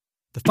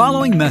The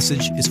following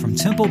message is from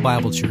Temple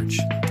Bible Church.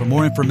 For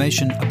more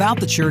information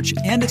about the church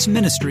and its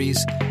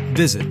ministries,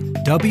 visit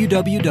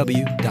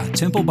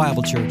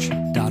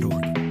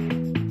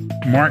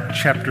www.templebiblechurch.org. Mark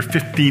chapter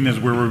 15 is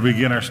where we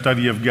begin our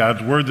study of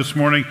God's Word this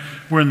morning.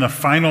 We're in the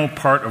final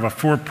part of a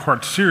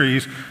four-part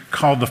series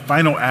called The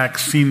Final Act,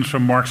 Scenes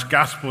from Mark's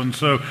Gospel. And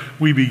so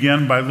we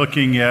begin by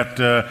looking at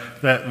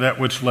that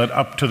which led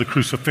up to the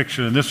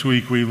crucifixion. And this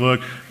week we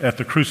look at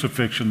the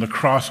crucifixion, the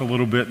cross a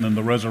little bit, and then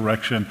the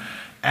resurrection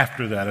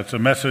after that. It's a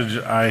message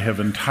I have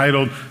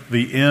entitled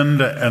The End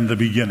and the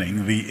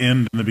Beginning. The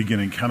End and the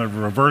Beginning, kind of a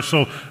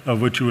reversal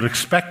of what you would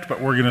expect,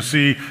 but we're going to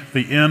see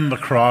the end, the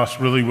cross,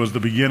 really was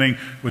the beginning,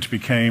 which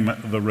became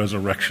the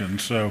resurrection.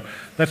 So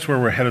that's where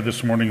we're headed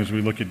this morning as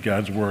we look at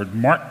God's Word.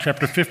 Mark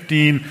chapter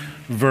 15,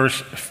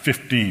 verse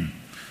 15.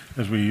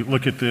 As we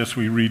look at this,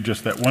 we read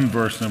just that one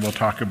verse, and then we'll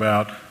talk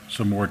about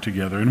some more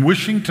together. And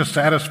wishing to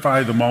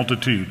satisfy the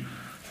multitude,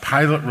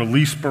 Pilate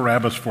released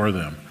Barabbas for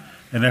them.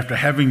 And after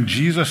having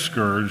Jesus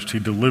scourged, he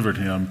delivered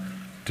him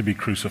to be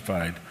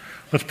crucified.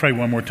 Let's pray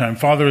one more time.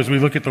 Father, as we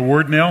look at the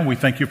Word now, we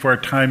thank you for our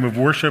time of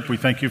worship. We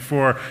thank you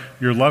for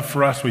your love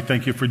for us. We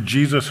thank you for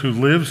Jesus who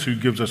lives, who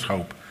gives us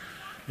hope.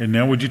 And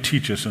now would you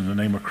teach us in the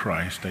name of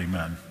Christ.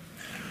 Amen.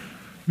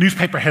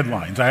 Newspaper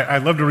headlines. I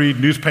love to read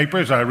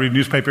newspapers. I read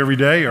newspaper every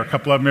day, or a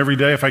couple of them every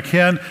day if I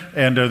can.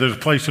 And there's a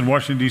place in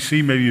Washington,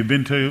 D.C., maybe you've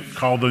been to,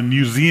 called the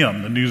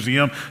Newseum. The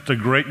Newseum, it's a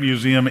great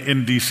museum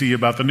in D.C.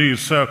 about the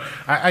news. So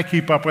I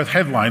keep up with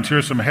headlines.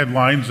 Here's some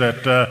headlines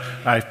that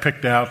I've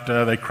picked out.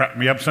 They crack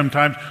me up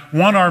sometimes.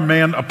 One-armed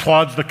man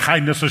applauds the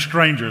kindness of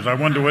strangers. I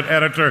wonder what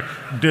editor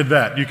did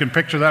that. You can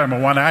picture that. I'm a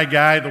one-eyed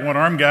guy, the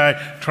one-armed guy,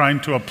 trying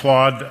to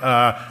applaud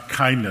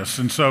kindness.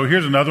 And so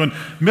here's another one.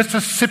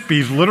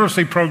 Mississippi's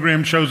literacy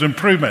program shows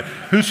improvement.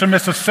 Who's from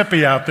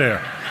Mississippi out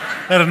there?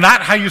 That is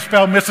not how you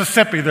spell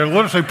Mississippi. Their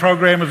literacy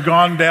program has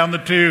gone down the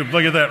tube.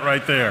 Look at that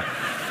right there.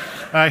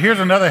 Here's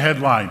another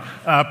headline.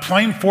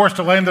 Plane forced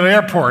to land at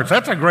airports.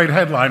 That's a great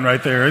headline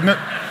right there, isn't it?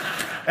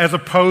 As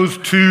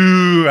opposed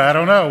to, I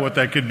don't know what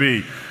that could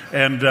be.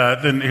 And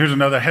then here's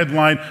another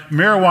headline.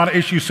 Marijuana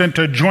issue sent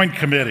to a joint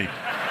committee.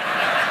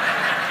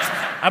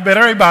 I bet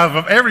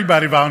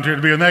everybody volunteered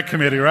to be on that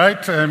committee,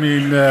 right? I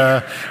mean,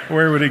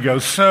 where would he go?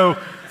 So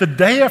the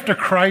day after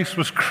Christ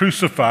was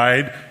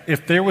crucified,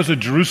 if there was a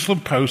Jerusalem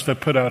Post that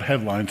put out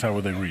headlines, how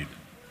would they read?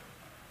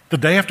 The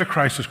day after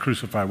Christ was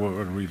crucified, what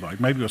would it read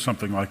like? Maybe it was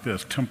something like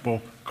this: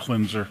 Temple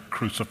Cleanser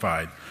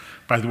Crucified.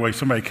 By the way,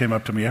 somebody came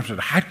up to me after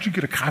and said, how did you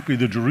get a copy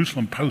of the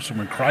Jerusalem Post from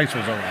when Christ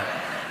was alive?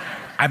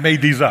 I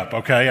made these up,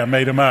 okay? I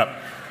made them up.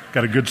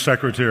 Got a good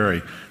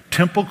secretary.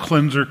 Temple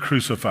Cleanser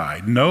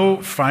Crucified.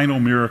 No final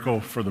miracle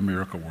for the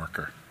miracle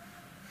worker.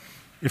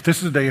 If this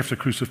is the day after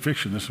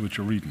crucifixion, this is what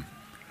you're reading.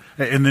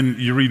 And then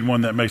you read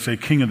one that may say,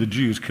 King of the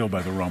Jews killed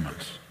by the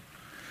Romans.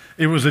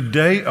 It was a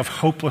day of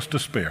hopeless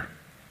despair.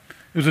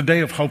 It was a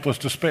day of hopeless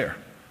despair.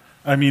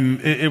 I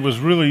mean, it was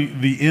really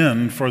the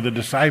end for the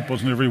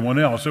disciples and everyone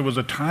else. It was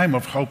a time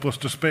of hopeless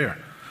despair.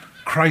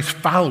 Christ's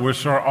followers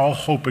saw all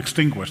hope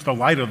extinguished. The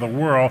light of the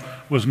world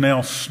was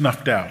now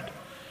snuffed out.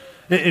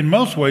 In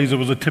most ways, it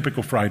was a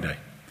typical Friday.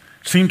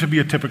 Seemed to be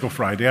a typical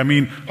Friday. I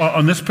mean,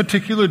 on this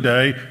particular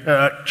day,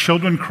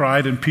 children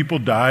cried and people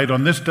died.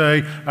 On this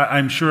day,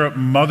 I'm sure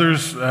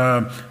mothers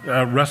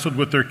wrestled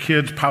with their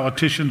kids,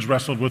 politicians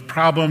wrestled with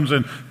problems,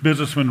 and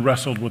businessmen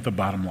wrestled with the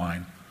bottom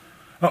line.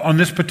 On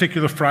this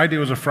particular Friday, it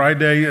was a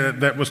Friday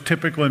that was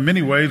typical in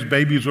many ways.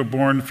 Babies were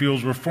born,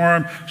 fields were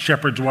farmed,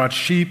 shepherds watched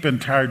sheep, and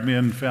tired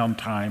men found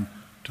time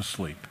to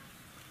sleep.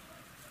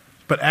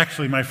 But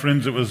actually, my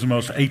friends, it was the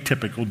most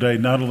atypical day,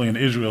 not only in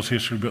Israel's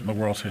history, but in the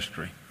world's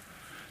history.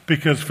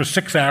 Because for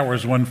 6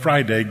 hours one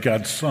Friday,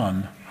 God's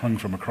Son hung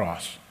from a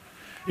cross.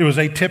 It was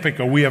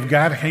atypical. We have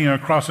God hanging on a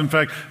cross. In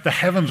fact, the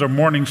heavens are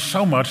mourning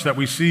so much that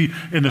we see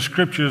in the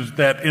Scriptures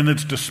that in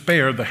its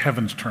despair, the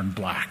heavens turn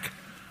black.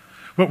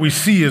 What we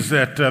see is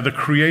that the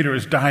Creator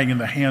is dying in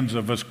the hands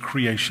of His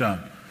creation.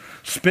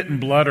 Spit and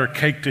blood are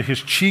caked to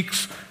His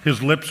cheeks.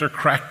 His lips are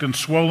cracked and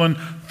swollen.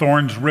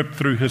 Thorns rip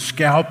through His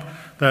scalp.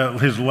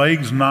 His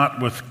legs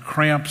knot with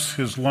cramps,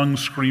 his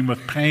lungs scream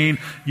with pain,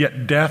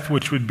 yet death,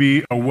 which would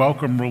be a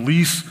welcome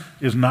release,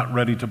 is not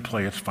ready to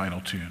play its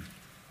final tune.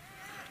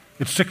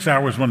 It's 6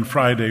 hours one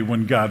Friday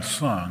when God's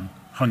Son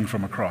hung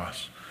from a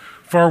cross.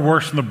 Far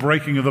worse than the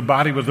breaking of the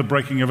body was the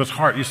breaking of his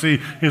heart. You see,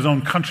 his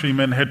own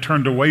countrymen had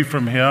turned away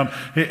from him.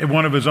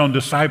 One of his own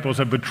disciples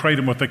had betrayed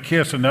him with a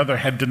kiss. Another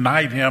had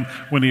denied him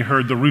when he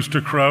heard the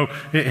rooster crow.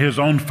 His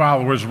own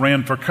followers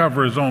ran for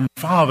cover. His own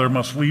Father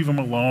must leave him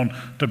alone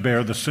to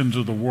bear the sins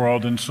of the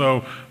world. And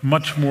so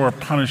much more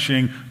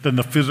punishing than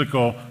the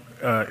physical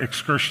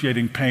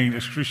excruciating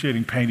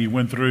pain he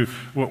went through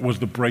was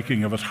the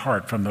breaking of his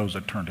heart from those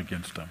that turned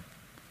against him.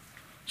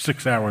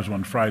 6 hours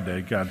one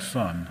Friday, God's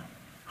Son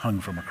hung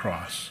from a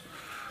cross.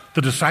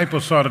 The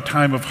disciples saw a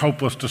time of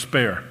hopeless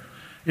despair.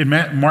 In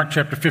Mark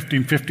chapter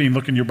 15,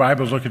 look in your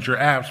Bibles, look at your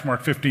apps,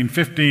 Mark 15,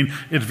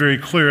 it's very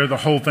clear the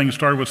whole thing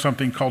started with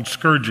something called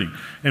scourging.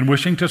 And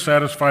wishing to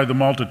satisfy the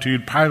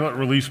multitude, Pilate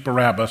released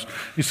Barabbas.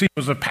 You see, it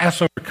was a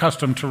Passover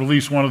custom to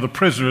release one of the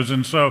prisoners,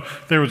 and so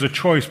there was a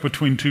choice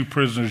between two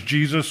prisoners,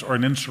 Jesus or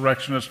an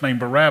insurrectionist named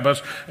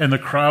Barabbas, and the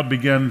crowd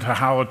began to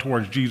holler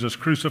towards Jesus,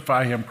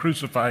 crucify him,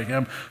 crucify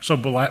him. So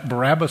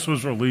Barabbas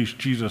was released,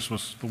 Jesus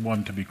was the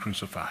one to be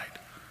crucified.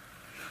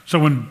 So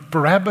when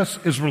Barabbas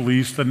is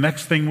released, the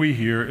next thing we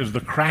hear is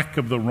the crack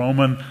of the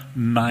Roman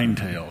nine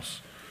tails,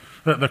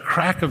 the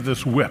crack of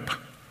this whip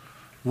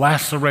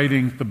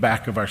lacerating the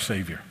back of our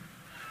Savior.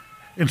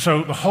 And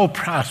so the whole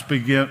process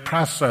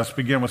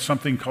began with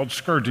something called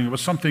scourging. It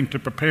was something to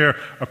prepare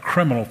a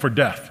criminal for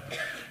death.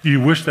 You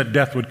wish that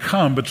death would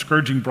come, but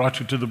scourging brought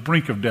you to the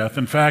brink of death.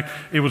 In fact,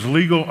 it was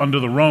legal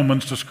under the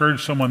Romans to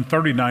scourge someone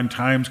 39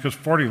 times because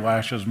 40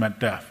 lashes meant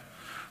death.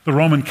 The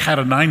Roman cat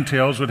of nine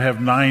tails would have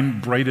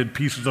 9 braided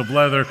pieces of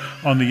leather.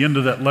 On the end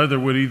of that leather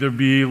would either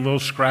be little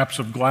scraps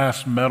of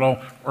glass, metal,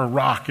 or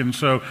rock. And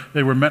so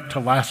they were meant to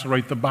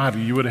lacerate the body.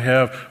 You would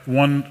have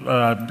one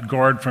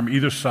guard from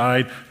either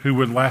side who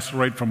would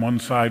lacerate from one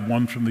side,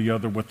 one from the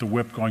other, with the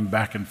whip going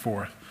back and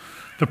forth.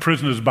 The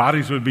prisoners'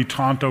 bodies would be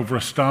taunt over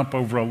a stump,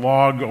 over a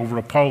log, over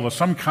a pole of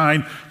some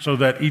kind, so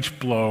that each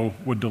blow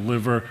would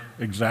deliver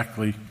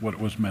exactly what it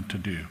was meant to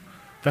do.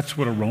 That's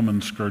what a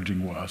Roman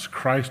scourging was.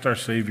 Christ, our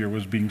Savior,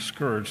 was being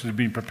scourged. He was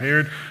being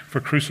prepared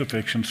for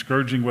crucifixion.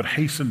 Scourging would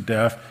hasten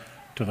death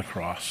to the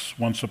cross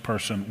once a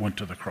person went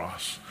to the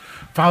cross.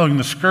 Following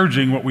the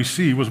scourging, what we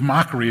see was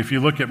mockery. If you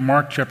look at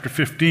Mark chapter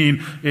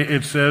 15,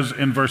 it says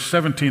in verse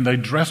 17, they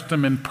dressed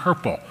him in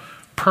purple.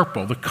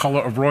 Purple, the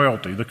color of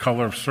royalty, the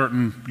color of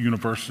certain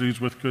universities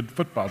with good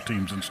football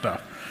teams and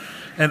stuff.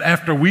 And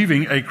after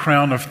weaving a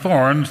crown of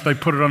thorns, they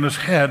put it on his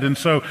head. And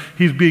so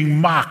he's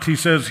being mocked. He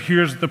says,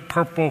 here's the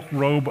purple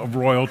robe of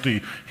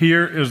royalty.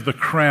 Here is the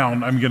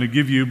crown I'm going to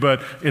give you,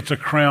 but it's a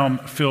crown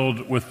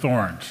filled with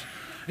thorns.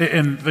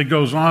 And it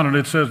goes on, and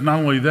it says not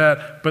only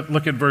that, but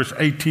look at verse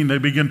 18. They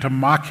begin to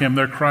mock him.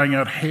 They're crying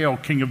out, "Hail,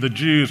 King of the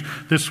Jews."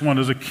 This one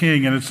is a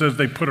king. And it says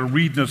they put a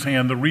reed in his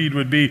hand. The reed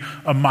would be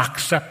a mock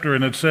scepter.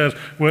 And it says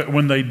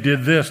when they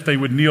did this, they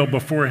would kneel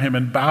before him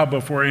and bow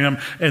before him.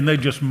 And they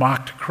just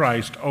mocked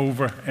Christ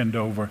over and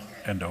over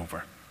and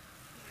over.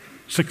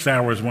 6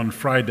 hours one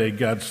Friday,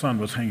 God's Son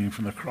was hanging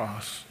from the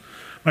cross.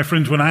 My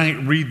friends, when I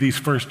read these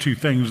first two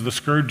things, the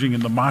scourging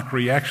and the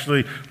mockery,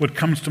 actually what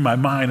comes to my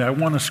mind, I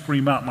want to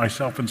scream out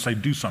myself and say,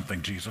 do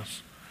something,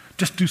 Jesus.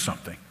 Just do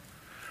something.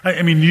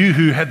 I mean, you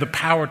who had the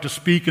power to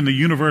speak and the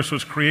universe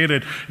was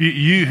created,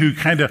 you who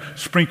kind of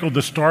sprinkled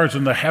the stars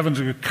in the heavens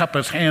and cup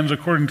his hands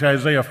according to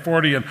Isaiah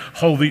 40 and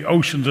hold the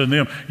oceans in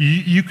them,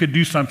 you could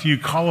do something. You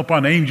call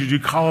upon angels, you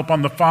call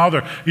upon the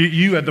Father.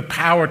 You had the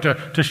power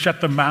to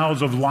shut the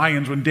mouths of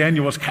lions when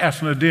Daniel was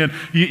cast in a den.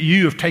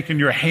 You have taken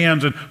your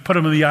hands and put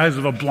them in the eyes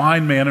of a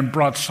blind man and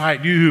brought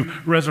sight. You who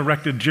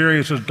resurrected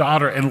Jairus'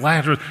 daughter and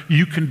Lazarus,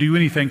 you can do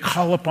anything.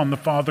 Call upon the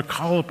Father,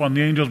 call upon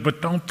the angels,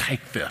 but don't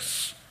take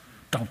this.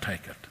 Don't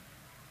take it.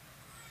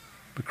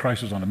 But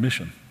Christ was on a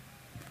mission.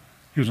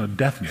 He was on a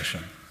death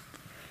mission.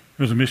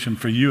 It was a mission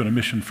for you and a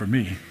mission for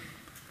me.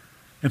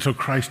 And so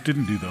Christ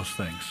didn't do those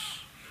things.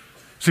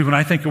 See, when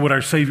I think of what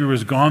our Savior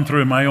has gone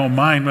through in my own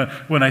mind,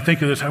 when I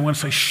think of this, I want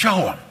to say,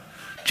 show him.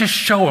 Just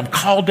show him.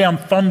 Call down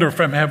thunder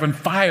from heaven,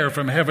 fire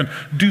from heaven.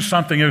 Do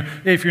something.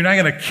 If you're not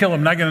going to kill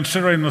him, not going to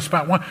incinerate him on the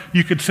spot,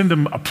 you could send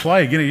him a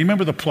plague. You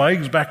remember the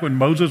plagues back when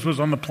Moses was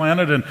on the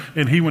planet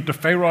and he went to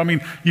Pharaoh? I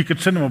mean, you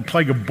could send him a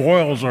plague of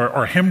boils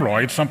or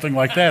hemorrhoids, something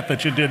like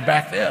that you did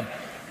back then.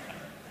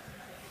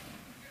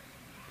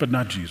 But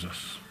not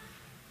Jesus.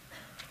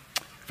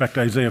 In fact,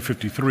 Isaiah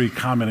 53,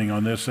 commenting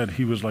on this, said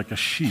he was like a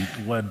sheep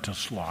led to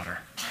slaughter.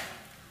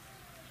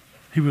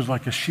 He was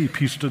like a sheep.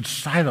 He stood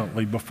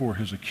silently before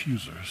his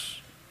accusers.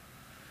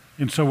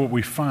 And so what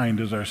we find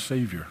is our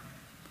Savior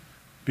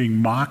being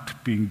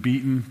mocked, being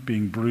beaten,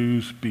 being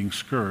bruised, being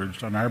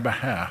scourged on our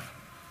behalf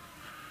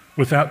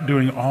without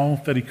doing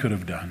all that he could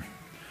have done.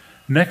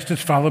 Next,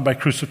 it's followed by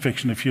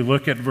crucifixion. If you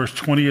look at verse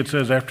 20, it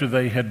says, after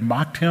they had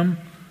mocked him,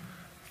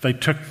 they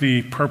took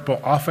the purple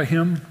off of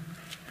him,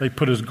 they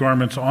put his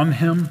garments on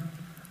him,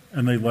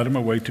 and they led him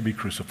away to be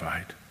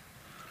crucified.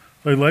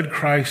 They led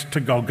Christ to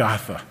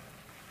Golgotha,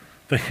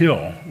 the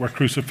hill where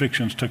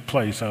crucifixions took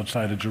place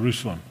outside of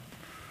Jerusalem.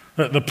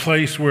 The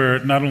place where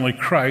not only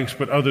Christ,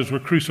 but others were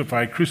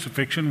crucified.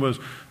 Crucifixion was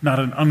not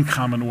an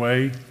uncommon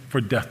way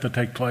for death to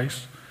take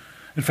place.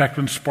 In fact,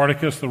 when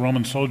Spartacus, the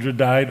Roman soldier,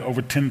 died,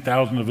 over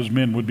 10,000 of his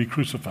men would be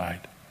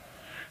crucified.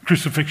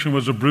 Crucifixion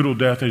was a brutal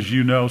death. As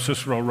you know,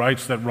 Cicero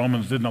writes that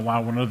Romans didn't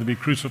allow one another to be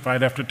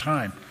crucified after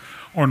time.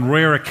 On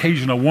rare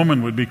occasion, a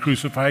woman would be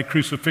crucified.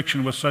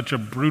 Crucifixion was such a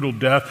brutal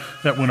death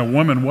that when a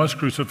woman was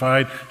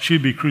crucified,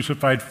 she'd be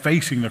crucified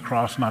facing the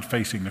cross, not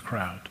facing the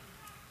crowd.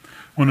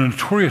 When a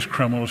notorious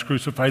criminal was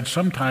crucified,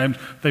 sometimes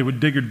they would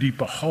dig a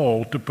deeper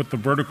hole to put the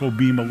vertical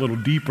beam a little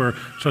deeper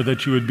so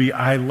that you would be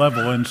eye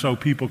level, and so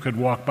people could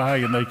walk by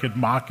and they could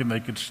mock and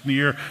they could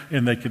sneer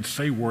and they could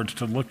say words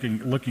to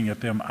looking at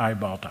them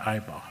eyeball to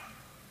eyeball.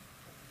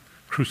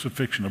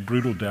 crucifixion, a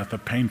brutal death, a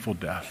painful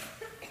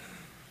death,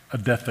 a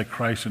death that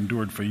Christ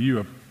endured for you,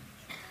 a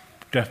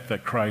death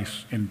that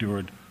Christ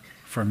endured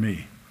for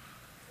me.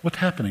 What's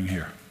happening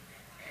here?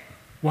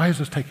 Why is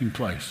this taking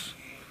place?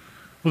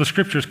 Well, the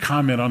scriptures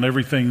comment on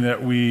everything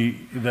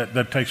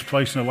that takes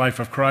place in the life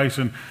of Christ,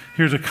 and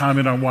here's a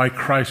comment on why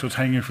Christ was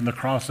hanging from the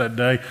cross that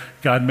day.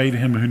 God made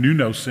him who knew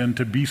no sin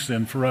to be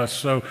sin for us.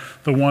 So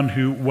the one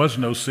who was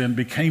no sin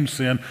became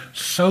sin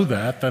so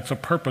that's a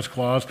purpose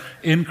clause,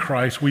 in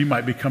Christ we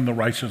might become the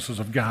righteousness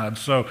of God.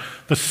 So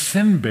the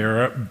sin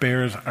bearer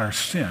bears our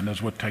sin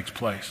is what takes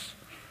place.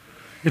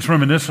 It's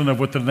reminiscent of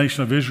what the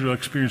nation of Israel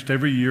experienced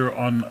every year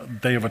on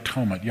Day of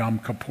Atonement, Yom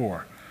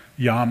Kippur.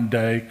 Yom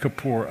Day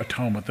Kippur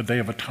Atonement, the Day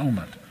of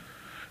Atonement.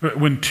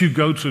 When two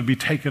goats would be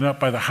taken up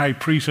by the high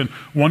priest, and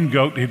one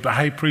goat, the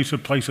high priest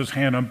would place his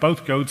hand on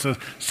both goats, a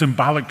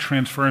symbolic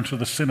transference of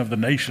the sin of the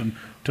nation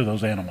to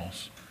those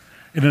animals.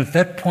 And at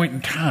that point in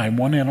time,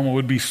 one animal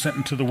would be sent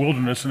into the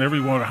wilderness, and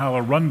everyone would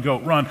holler, "Run,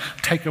 goat, run,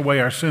 take away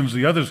our sins."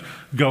 The other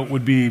goat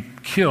would be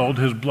killed,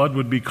 his blood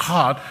would be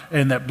caught,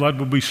 and that blood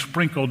would be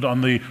sprinkled on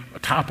the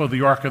top of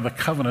the Ark of the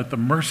Covenant, the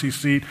mercy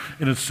seat,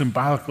 and it's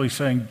symbolically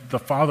saying the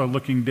Father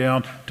looking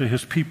down to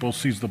his people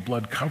sees the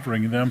blood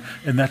covering them,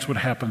 and that's what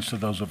happens to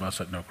those of us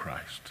that know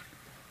Christ.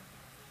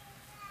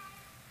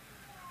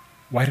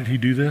 Why did he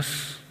do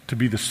this? To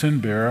be the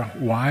sin bearer.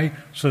 Why?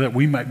 So that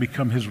we might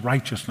become his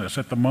righteousness.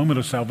 At the moment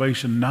of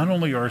salvation, not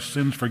only are our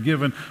sins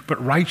forgiven,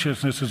 but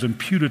righteousness is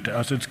imputed to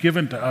us. It's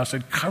given to us.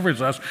 It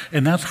covers us.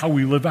 And that's how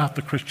we live out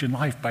the Christian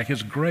life, by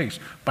his grace,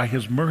 by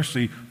his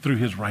mercy, through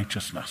his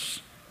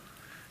righteousness.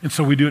 And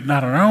so we do it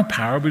not in our own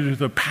power, but through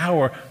the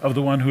power of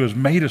the one who has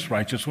made us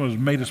righteous, who has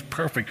made us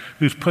perfect,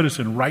 who's put us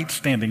in right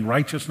standing,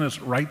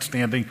 righteousness, right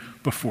standing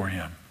before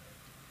him.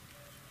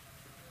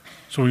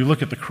 So we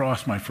look at the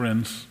cross, my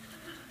friends.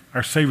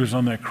 Our Savior's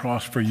on that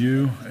cross for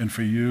you and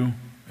for you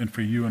and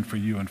for you and for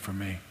you and for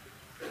me.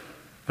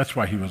 That's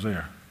why he was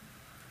there.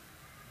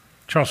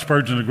 Charles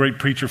Spurgeon, a great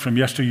preacher from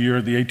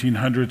yesteryear, the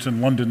 1800s in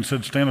London,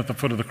 said, "Stand at the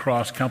foot of the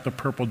cross, count the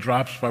purple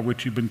drops by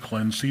which you've been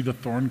cleansed, see the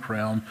thorn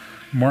crown,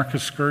 mark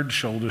his scourged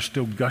shoulders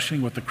still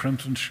gushing with the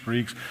crimson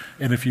streaks,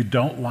 and if you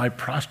don't lie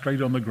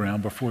prostrate on the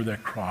ground before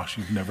that cross,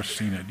 you've never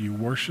seen it. You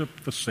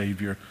worship the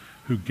Savior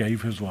who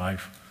gave his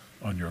life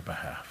on your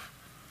behalf."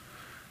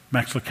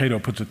 Max Lucado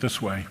puts it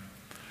this way: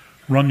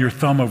 run your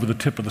thumb over the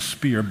tip of the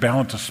spear,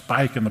 balance a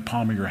spike in the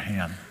palm of your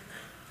hand.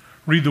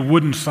 Read the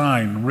wooden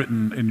sign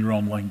written in your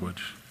own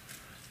language.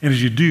 And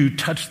as you do,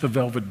 touch the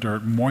velvet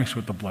dirt moist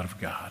with the blood of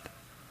God.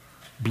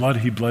 Blood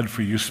he bled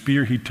for you,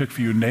 spear he took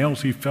for you,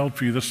 nails he felled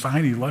for you, the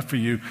sign he left for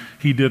you.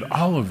 He did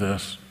all of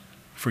this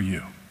for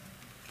you.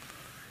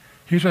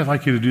 Here's what I'd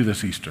like you to do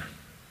this Easter.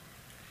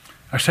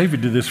 Our Savior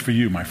did this for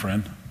you, my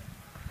friend.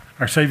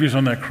 Our Savior's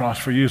on that cross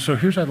for you. So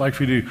here's what I'd like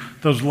for you to do.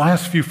 Those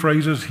last few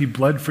phrases, he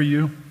bled for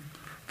you,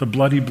 the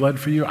blood he bled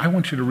for you, I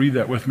want you to read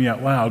that with me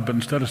out loud, but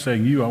instead of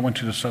saying you, I want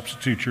you to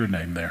substitute your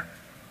name there.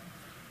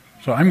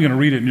 So I'm going to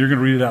read it, and you're going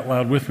to read it out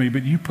loud with me,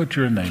 but you put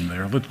your name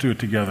there. Let's do it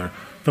together.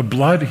 The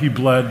blood he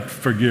bled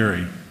for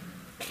Gary.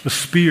 The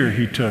spear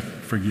he took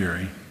for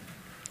Gary.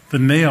 The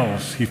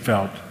nails he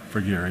felt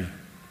for Gary.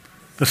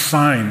 The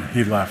sign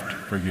he left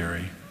for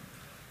Gary.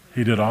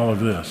 He did all of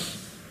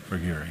this for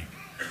Gary.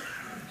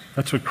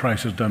 That's what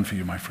Christ has done for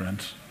you, my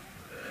friends.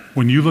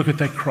 When you look at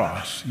that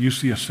cross, you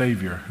see a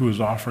Savior who is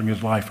offering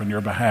his life on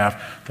your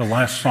behalf. The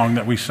last song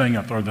that we sang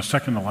up, or the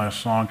second to last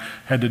song,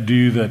 had to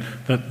do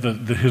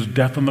that his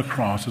death on the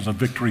cross is a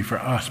victory for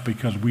us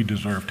because we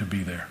deserve to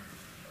be there.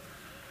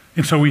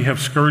 And so we have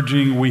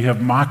scourging, we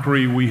have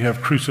mockery, we have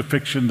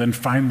crucifixion, then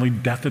finally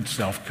death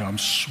itself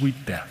comes,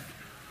 sweet death.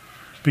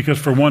 Because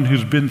for one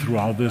who's been through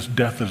all this,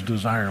 death is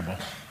desirable.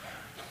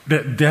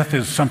 Death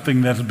is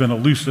something that's been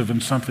elusive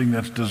and something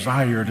that's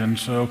desired. And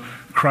so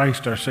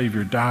Christ, our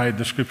Savior, died.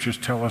 The scriptures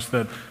tell us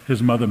that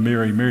his mother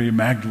Mary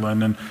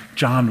Magdalene, and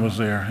John was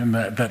there, and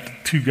that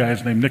two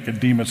guys named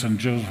Nicodemus and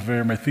Joseph of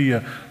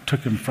Arimathea took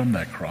him from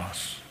that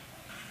cross.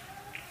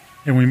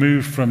 And we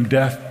moved from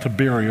death to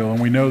burial, and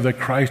we know that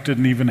Christ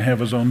didn't even have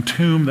his own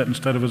tomb, that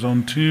instead of his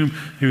own tomb,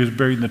 he was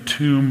buried in the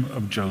tomb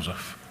of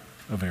Joseph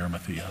of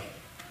Arimathea.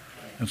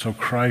 And so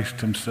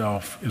Christ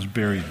himself is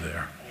buried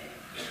there.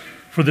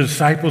 For the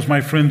disciples, my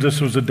friends, this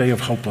was a day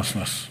of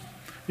hopelessness.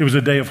 It was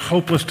a day of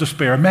hopeless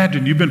despair.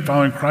 Imagine you've been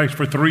following Christ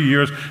for 3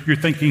 years. You're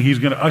thinking he's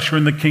going to usher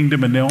in the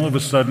kingdom, and then all of a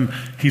sudden,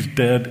 he's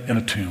dead in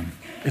a tomb.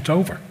 It's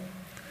over.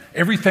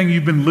 Everything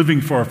you've been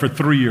living for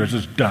 3 years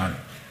is done.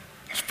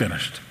 It's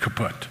finished.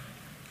 Kaput.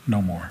 No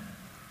more.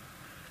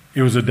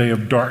 It was a day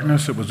of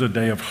darkness. It was a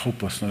day of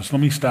hopelessness. Let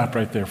me stop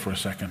right there for a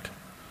second.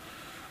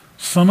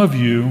 Some of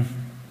you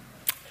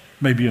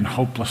may be in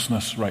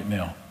hopelessness right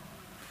now.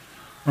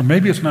 Or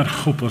maybe it's not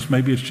hopeless.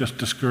 Maybe it's just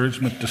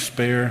discouragement,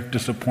 despair,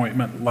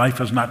 disappointment. Life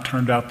has not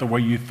turned out the way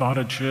you thought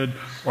it should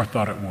or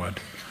thought it would.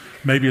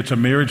 Maybe it's a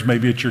marriage.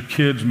 Maybe it's your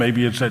kids.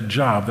 Maybe it's that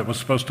job that was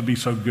supposed to be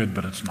so good,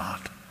 but it's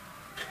not.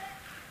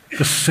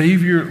 The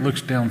Savior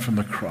looks down from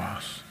the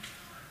cross,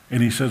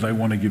 and he says, I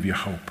want to give you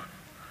hope.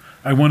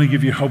 I want to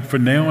give you hope for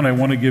now, and I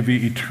want to give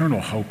you eternal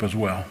hope as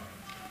well.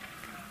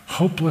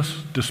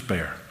 Hopeless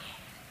despair.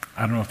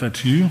 I don't know if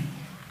that's you,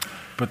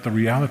 but the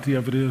reality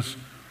of it is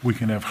we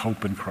can have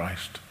hope in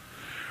Christ.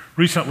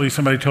 Recently,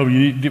 somebody told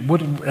me,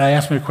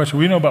 asked me a question,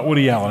 what do you know about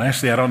Woody Allen?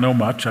 Actually, I don't know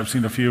much. I've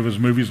seen a few of his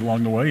movies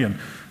along the way, and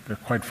they're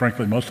quite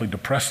frankly mostly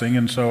depressing,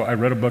 and so I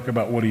read a book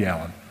about Woody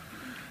Allen.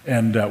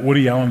 And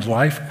Woody Allen's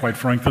life, quite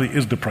frankly,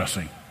 is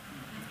depressing.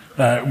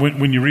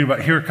 When you read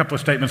about, here are a couple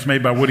of statements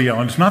made by Woody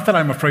Allen. It's not that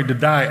I'm afraid to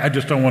die, I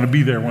just don't want to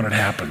be there when it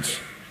happens.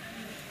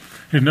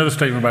 Here's another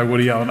statement by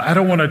Woody Allen. I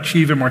don't want to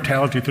achieve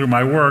immortality through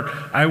my work.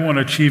 I want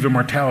to achieve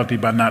immortality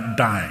by not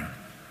dying.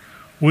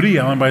 Woody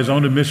Allen, by his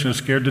own admission, is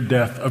scared to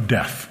death of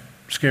death.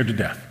 Scared to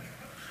death.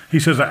 He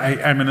says,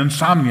 I'm an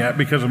insomniac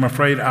because I'm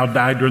afraid I'll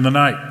die during the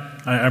night.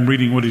 I'm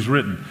reading what he's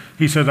written.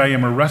 He says, I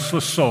am a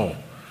restless soul.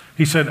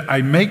 He said,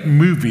 I make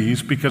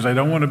movies because I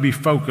don't want to be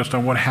focused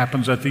on what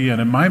happens at the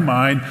end. In my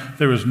mind,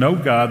 there is no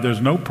God,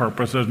 there's no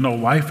purpose, there's no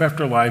life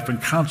after life,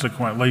 and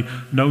consequently,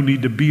 no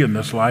need to be in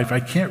this life. I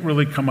can't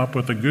really come up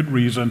with a good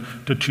reason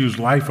to choose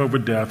life over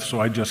death, so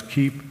I just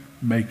keep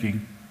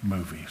making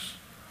movies.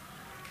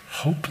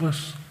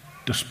 Hopeless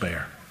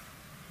despair.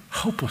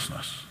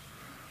 Hopelessness.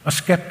 A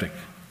skeptic,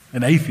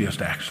 an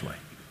atheist actually,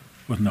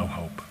 with no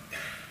hope.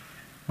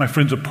 My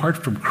friends, apart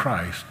from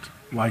Christ,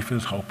 life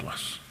is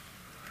hopeless.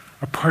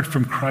 Apart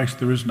from Christ,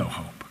 there is no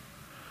hope.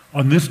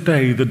 On this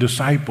day, the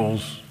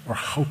disciples are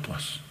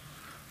hopeless.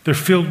 They're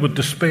filled with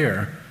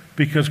despair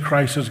because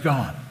Christ is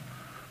gone.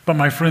 But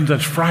my friends,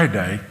 that's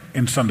Friday,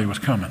 and Sunday was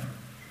coming.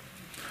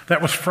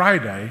 That was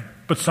Friday,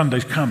 but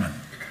Sunday's coming.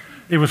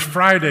 It was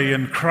Friday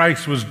and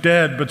Christ was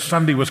dead, but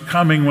Sunday was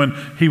coming when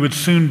he would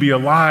soon be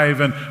alive,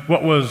 and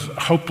what was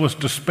hopeless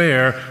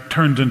despair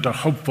turns into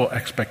hopeful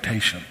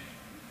expectation.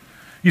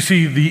 You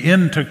see, the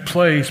end took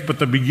place, but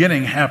the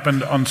beginning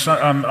happened on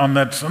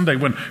that Sunday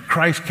when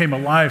Christ came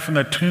alive from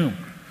that tomb.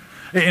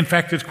 In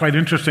fact, it's quite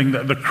interesting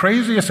that the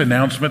craziest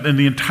announcement in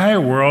the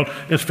entire world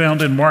is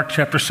found in Mark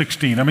chapter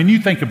 16. I mean, you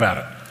think about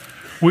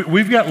it.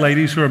 We've got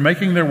ladies who are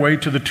making their way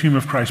to the tomb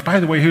of Christ. By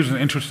the way, here's an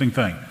interesting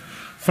thing.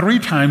 3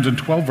 times in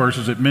 12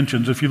 verses it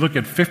mentions, if you look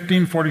at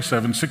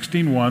 15:47,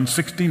 16:1,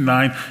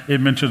 16:9, it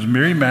mentions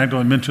Mary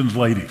Magdalene, it mentions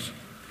ladies.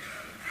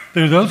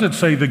 There are those that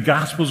say the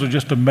Gospels are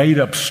just a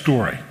made-up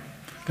story,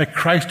 that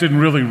Christ didn't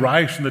really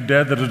rise from the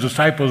dead, that his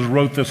disciples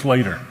wrote this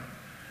later.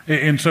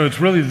 And so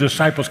it's really the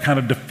disciples kind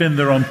of defend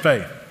their own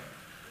faith.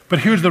 But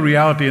here's the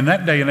reality. In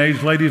that day and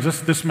age, ladies,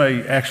 this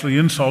may actually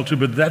insult you,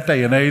 but that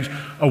day and age,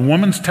 a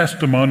woman's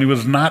testimony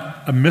was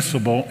not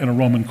admissible in a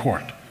Roman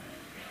court.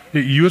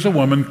 You as a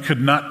woman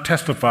could not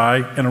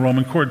testify in a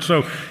Roman court.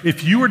 So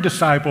if you were a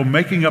disciple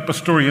making up a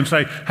story and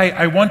say, hey,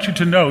 I want you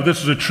to know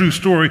this is a true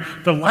story,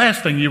 the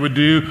last thing you would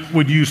do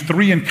would use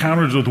 3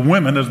 encounters with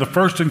women as the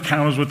first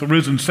encounters with the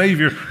risen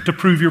Savior to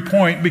prove your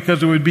point,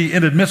 because it would be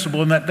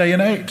inadmissible in that day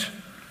and age.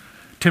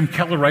 Tim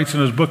Keller writes in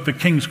his book, The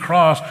King's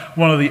Cross,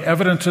 one of the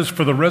evidences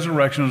for the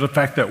resurrection is the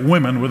fact that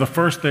women were the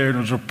first there, and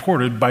it was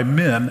reported by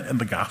men in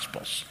the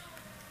Gospels.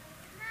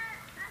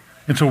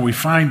 And so what we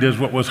find is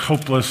what was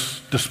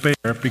hopeless despair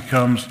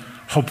becomes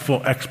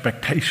hopeful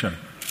expectation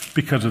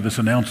because of this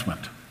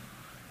announcement.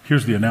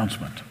 Here's the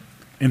announcement.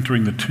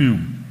 Entering the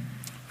tomb,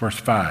 verse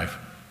 5.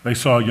 They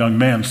saw a young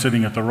man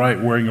sitting at the right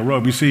wearing a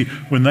robe. You see,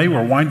 when they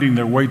were winding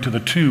their way to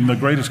the tomb, the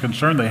greatest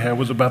concern they had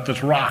was about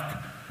this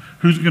rock.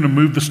 Who's going to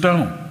move the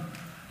stone?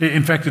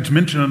 In fact, it's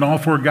mentioned in all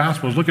 4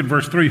 Gospels. Look at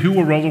verse 3. Who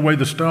will roll away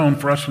the stone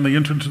for us from the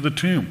entrance of the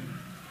tomb?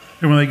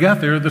 And when they got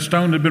there, the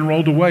stone had been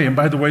rolled away. And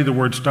by the way, the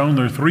word stone,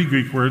 there are 3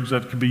 Greek words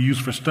that could be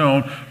used for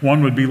stone.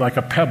 One would be like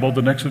a pebble.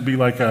 The next would be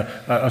like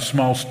a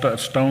small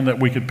stone that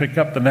we could pick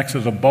up. The next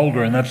is a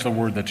boulder, and that's the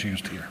word that's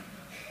used here.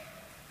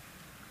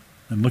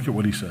 And look at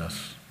what he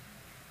says.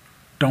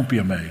 Don't be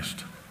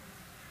amazed,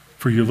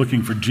 for you're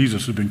looking for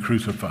Jesus who's been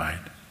crucified.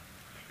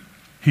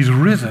 He's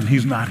risen.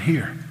 He's not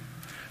here.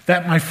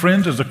 That, my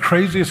friends, is the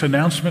craziest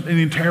announcement in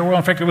the entire world.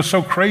 In fact, it was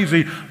so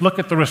crazy. Look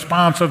at the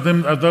response of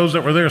those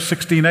that were there,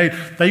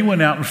 16:8. They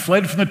went out and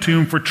fled from the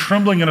tomb, for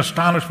trembling and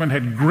astonishment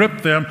had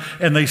gripped them,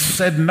 and they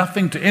said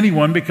nothing to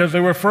anyone because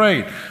they were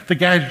afraid. The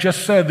guys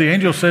just said, the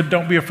angel said,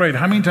 don't be afraid.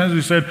 How many times have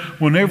we said,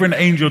 whenever an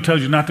angel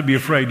tells you not to be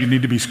afraid, you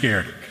need to be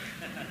scared?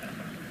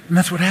 And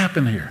that's what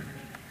happened here.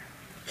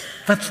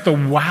 That's the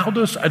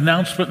wildest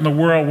announcement in the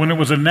world. When it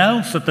was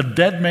announced that the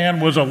dead man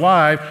was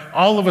alive,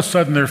 all of a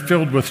sudden they're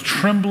filled with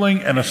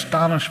trembling and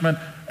astonishment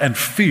and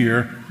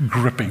fear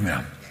gripping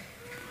them.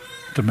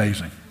 It's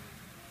amazing.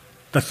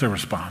 That's their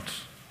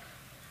response.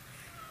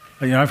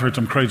 I've heard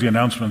some crazy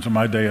announcements in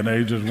my day and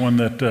age. There's one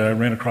that I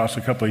ran across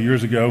a couple of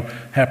years ago,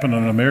 happened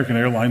on an American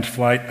Airlines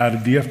flight out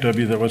of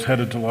DFW that was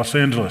headed to Los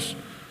Angeles.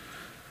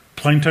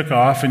 Plane took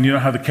off, and you know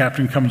how the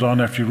captain comes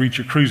on after you reach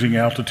your cruising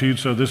altitude,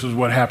 so this is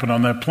what happened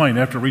on that plane.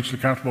 After it reached the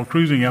comfortable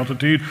cruising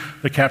altitude,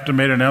 the captain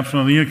made an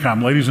announcement on the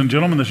intercom. Ladies and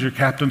gentlemen, this is your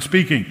captain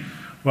speaking.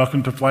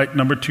 Welcome to flight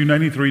number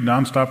 293,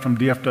 nonstop from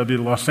DFW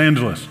to Los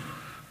Angeles.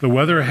 The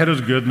weather ahead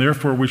is good, and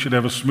therefore we should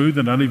have a smooth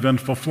and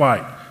uneventful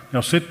flight. Now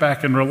sit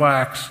back and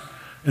relax.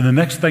 And the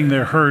next thing they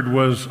heard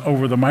was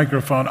over the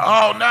microphone,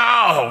 oh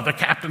no, the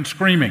captain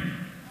screaming.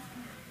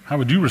 How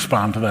would you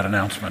respond to that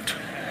announcement?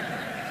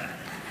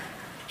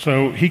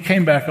 So he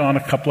came back on a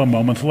couple of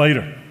moments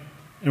later.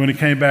 And when he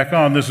came back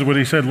on, this is what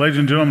he said: "Ladies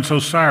and gentlemen, I'm so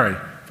sorry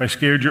if I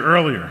scared you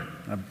earlier."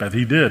 I bet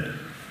he did.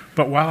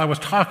 "But while I was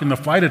talking, the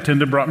flight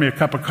attendant brought me a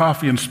cup of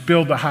coffee and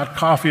spilled the hot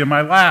coffee in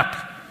my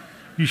lap.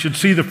 You should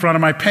see the front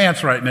of my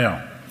pants right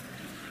now.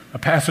 A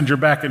passenger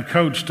back in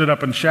coach stood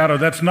up and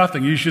shouted, 'That's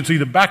nothing. You should see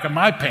the back of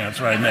my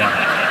pants right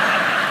now.'"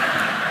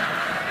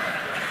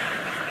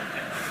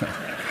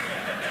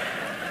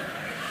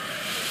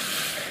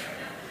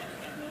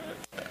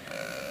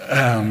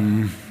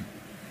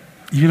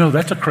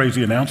 That's a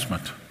crazy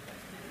announcement.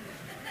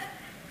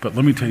 But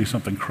let me tell you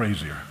something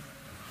crazier.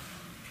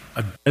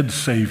 A dead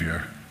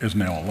Savior is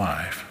now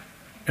alive.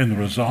 And the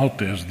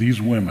result is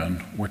these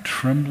women were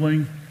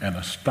trembling and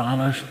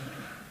astonished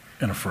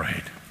and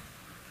afraid.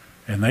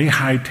 And they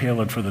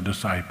hightail it for the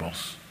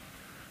disciples.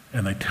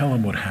 And they tell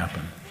them what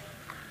happened.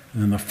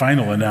 And then the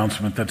final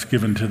announcement that's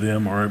given to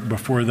them, or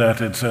before that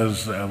it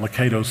says,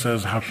 Lucado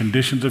says, how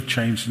conditions have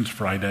changed since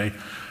Friday.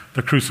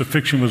 The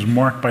crucifixion was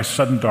marked by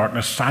sudden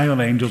darkness, silent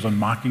angels and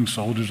mocking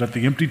soldiers. At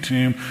the empty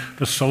tomb,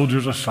 the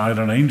soldiers are silent.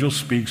 An angel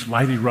speaks,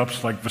 light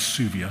erupts like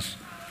Vesuvius.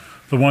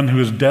 The one who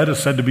is dead is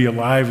said to be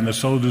alive, and the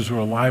soldiers who are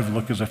alive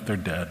look as if they're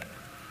dead.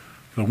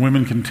 The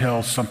women can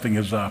tell something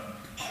is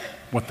up.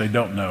 What they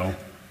don't know,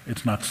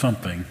 it's not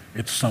something,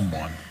 it's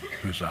someone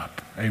who's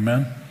up.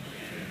 Amen?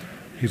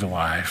 He's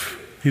alive.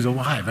 He's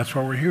alive. That's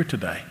why we're here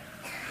today.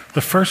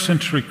 The first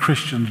century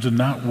Christians did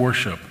not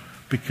worship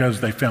because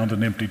they found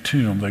an empty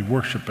tomb. They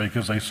worshiped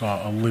because they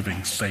saw a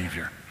living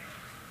Savior.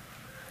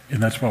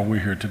 And that's why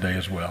we're here today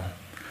as well.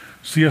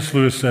 C.S.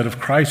 Lewis said, if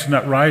Christ did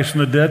not rise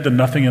from the dead, then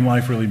nothing in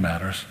life really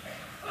matters.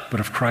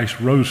 But if Christ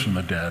rose from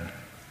the dead,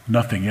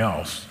 nothing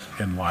else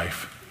in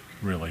life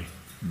really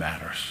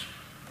matters.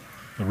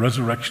 The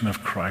resurrection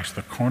of Christ,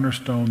 the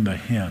cornerstone, the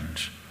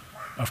hinge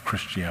of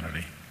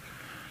Christianity.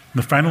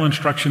 The final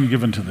instruction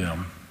given to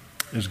them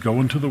is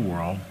go into the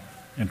world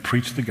and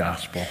preach the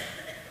gospel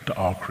to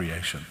all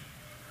creation.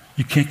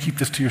 You can't keep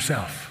this to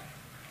yourself.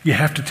 You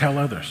have to tell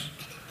others.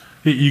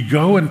 You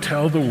go and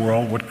tell the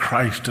world what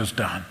Christ has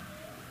done.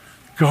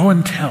 Go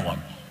and tell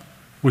them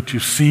what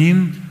you've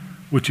seen,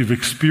 what you've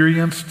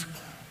experienced,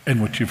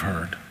 and what you've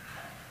heard.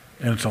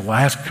 And it's a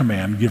last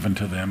command given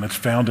to them. It's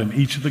found in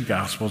each of the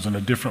Gospels in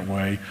a different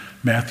way.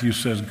 Matthew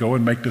says, go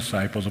and make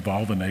disciples of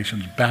all the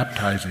nations,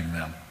 baptizing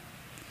them,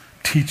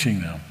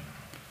 teaching them.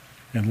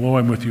 And lo,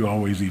 I'm with you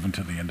always, even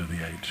to the end of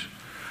the age.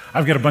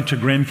 I've got a bunch of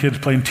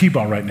grandkids playing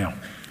t-ball right now.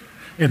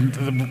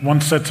 And one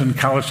set's in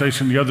College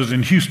Station, the other's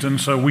in Houston,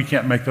 so we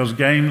can't make those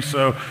games.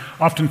 So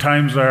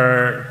oftentimes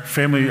our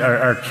family,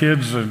 our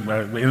kids,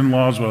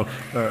 in-laws,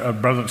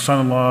 brother,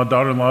 son-in-law,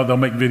 daughter-in-law, they'll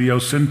make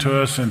videos, send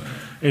to us.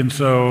 And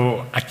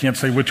so I can't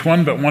say which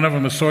one, but one of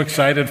them is so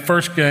excited.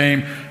 First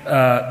game,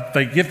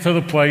 they get to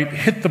the plate,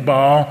 hit the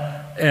ball,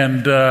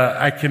 and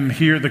I can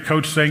hear the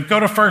coach saying, go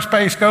to first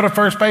base, run to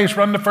first base,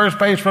 run to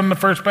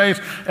first base,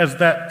 as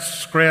that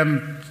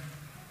granddaughter,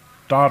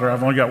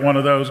 I've only got one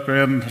of those,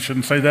 I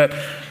shouldn't say that,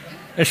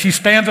 as she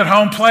stands at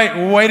home plate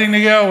waiting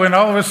to go, and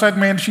all of a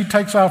sudden, man, she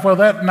takes off. Well,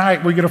 that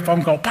night we get a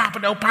phone call, Papa,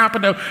 no,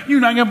 you're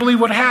not going to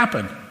believe what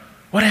happened.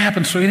 What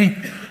happened, sweetie?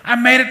 I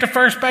made it to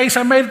first base.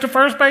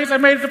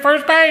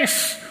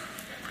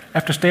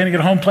 After standing at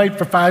home plate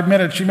for 5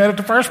 minutes, she made it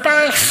to first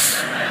base.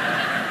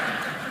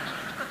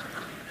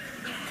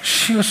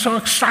 She was so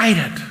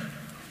excited.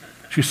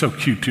 She was so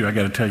cute, too, I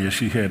got to tell you.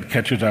 She had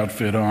catcher's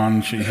outfit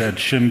on. She had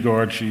shin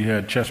guards. She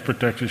had chest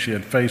protection. She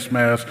had face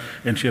mask.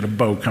 And she had a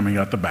bow coming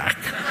out the back.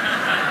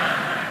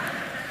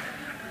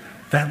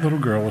 That little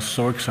girl was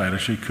so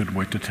excited she couldn't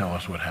wait to tell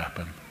us what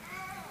happened.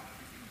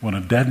 When a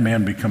dead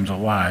man becomes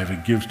alive,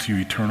 it gives to you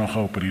eternal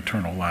hope and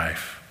eternal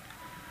life.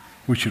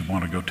 We should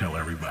want to go tell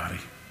everybody.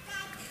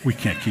 We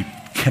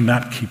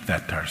cannot keep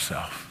that to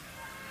ourselves.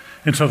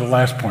 And so the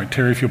last point,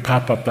 Terry, if you'll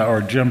pop up or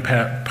Jim,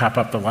 pop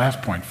up the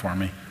last point for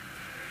me.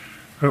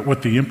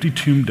 What the empty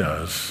tomb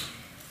does,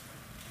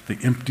 the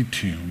empty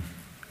tomb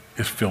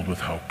is filled with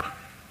hope.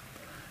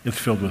 It's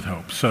filled with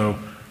hope. So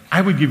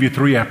I would give you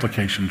 3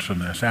 applications from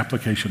this.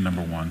 Application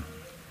number 1.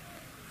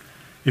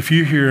 If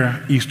you're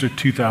here Easter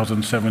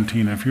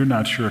 2017, if you're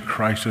not sure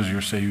Christ is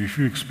your Savior, if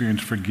you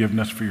experience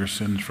forgiveness for your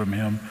sins from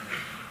Him,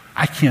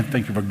 I can't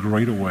think of a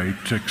greater way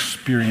to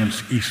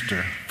experience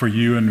Easter for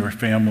you and your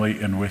family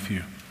and with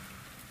you,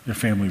 your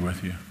family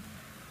with you,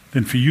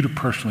 than for you to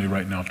personally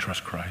right now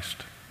trust Christ.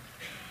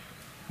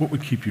 What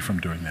would keep you from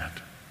doing that?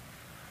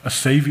 A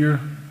Savior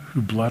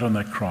who bled on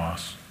that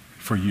cross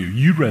for you.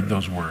 You read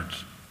those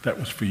words. That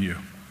was for you.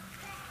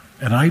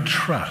 And I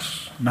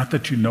trust, not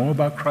that you know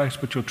about Christ,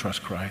 but you'll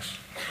trust Christ.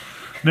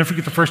 Never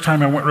forget the first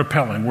time I went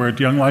rappelling. We're at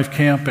Young Life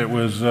Camp. It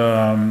was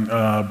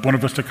Buena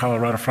Vista,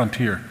 Colorado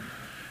frontier.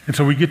 And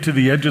so we get to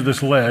the edge of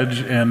this ledge,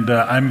 and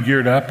I'm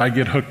geared up. I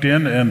get hooked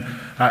in, and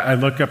I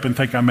look up and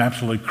think I'm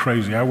absolutely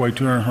crazy. I weigh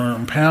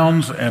 200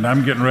 pounds, and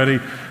I'm getting ready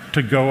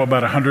to go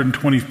about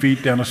 120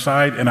 feet down the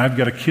side, and I've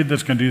got a kid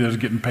that's going to do this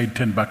getting paid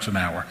 $10 an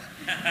hour.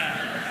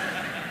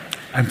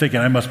 I'm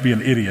thinking I must be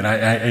an idiot.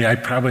 I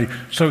probably...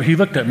 So he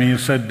looked at me and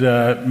said,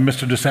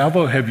 Mr.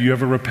 DeSalvo, have you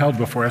ever rappelled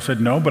before? I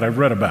said, no, but I've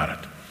read about it.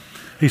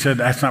 He said,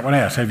 that's not what I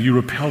asked. Have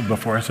you rappelled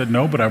before? I said,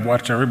 no, but I've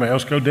watched everybody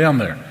else go down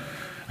there.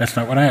 That's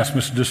not what I asked.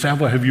 Mr.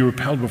 DeSalvo, have you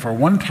rappelled before?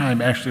 One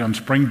time, actually, on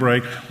spring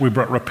break, we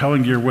brought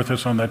rappelling gear with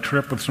us on that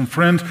trip with some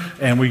friends,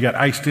 and we got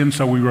iced in,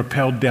 so we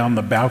rappelled down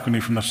the balcony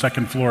from the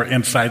second floor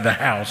inside the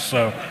house.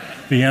 So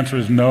the answer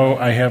is no,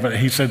 I haven't.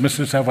 He said,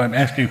 Mr. DeSalvo, I'm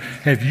asking you,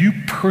 have you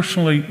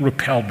personally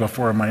rappelled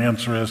before? And my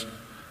answer is,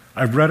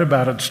 I've read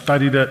about it,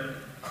 studied it,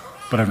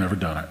 but I've never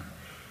done it.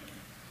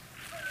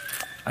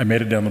 I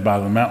made it down the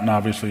bottom of the mountain,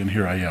 obviously, and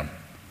here I am.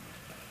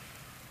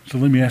 So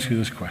let me ask you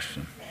this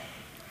question.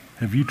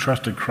 Have you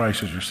trusted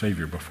Christ as your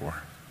Savior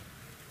before?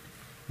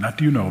 Not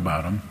do you know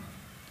about him,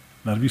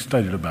 not have you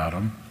studied about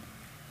him,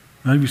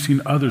 not have you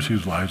seen others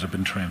whose lives have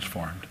been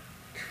transformed.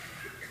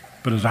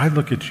 But as I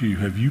look at you,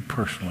 have you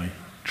personally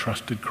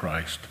trusted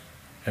Christ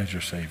as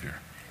your Savior?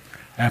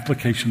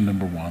 Application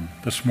number 1.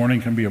 This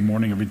morning can be a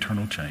morning of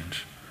eternal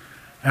change.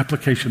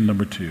 Application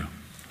number 2.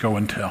 Go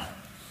and tell.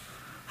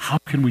 How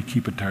can we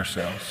keep it to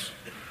ourselves?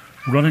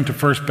 Running to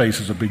first base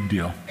is a big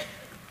deal.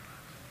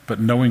 But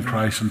knowing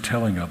Christ and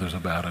telling others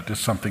about it is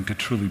something to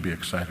truly be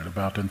excited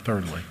about. And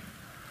thirdly,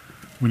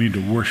 we need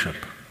to worship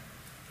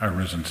our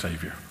risen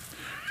Savior.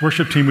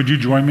 Worship team, would you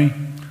join me?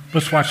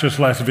 Let's watch this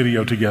last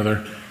video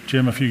together.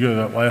 Jim, if you go to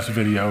that last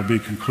video, it will be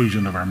the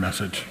conclusion of our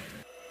message.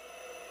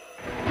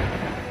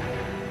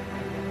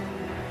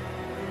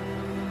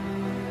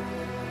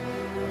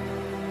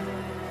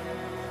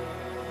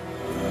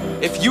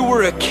 If you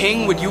were a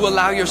king, would you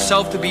allow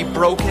yourself to be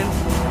broken?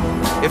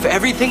 If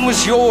everything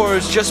was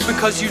yours just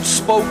because you'd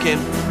spoken,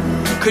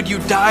 could you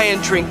die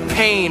and drink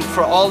pain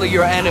for all of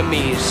your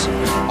enemies?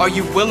 Are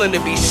you willing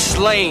to be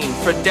slain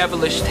for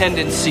devilish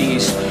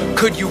tendencies?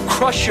 Could you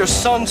crush your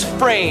son's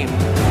frame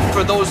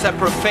for those that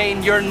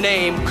profane your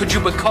name? Could you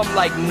become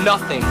like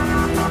nothing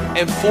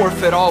and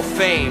forfeit all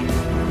fame?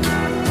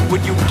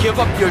 Would you give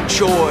up your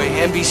joy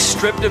and be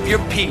stripped of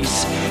your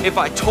peace if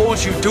I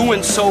told you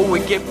doing so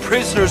would get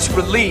prisoners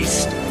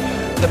released?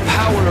 The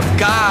power of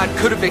God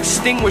could have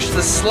extinguished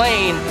the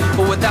slain,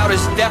 but without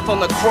his death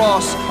on the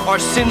cross, our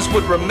sins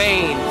would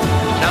remain.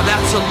 Now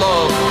that's a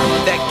love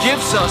that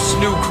gives us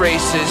new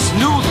graces,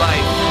 new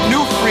life,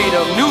 new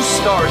freedom, new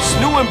starts,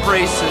 new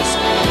embraces.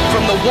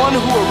 From the one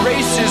who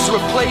erases,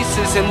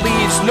 replaces, and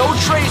leaves no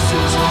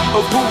traces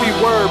of who we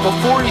were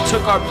before he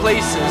took our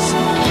places.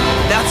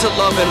 That's a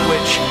love in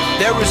which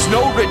there is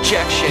no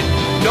rejection,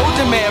 no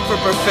demand for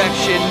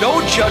perfection, no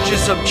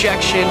judge's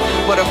objection,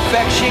 but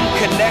affection,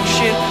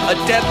 connection, a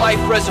dead life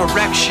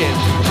resurrection.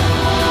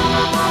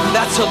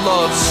 That's a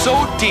love so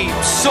deep,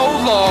 so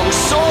long,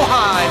 so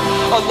high,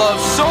 a love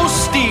so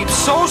steep,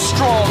 so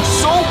strong,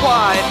 so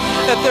wide,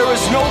 that there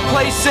is no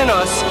place in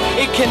us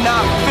it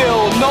cannot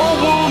fill, no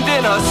wound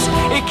in us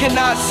it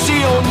cannot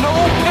seal, no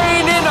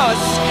pain in us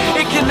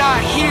it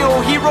cannot heal.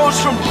 He rose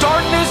from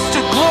darkness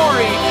to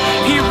glory.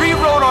 He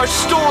rewrote our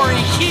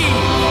story. He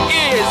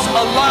is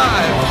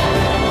alive.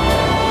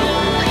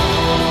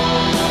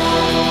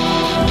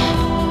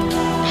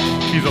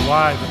 He's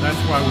alive, and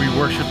that's why we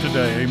worship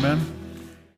today. Amen.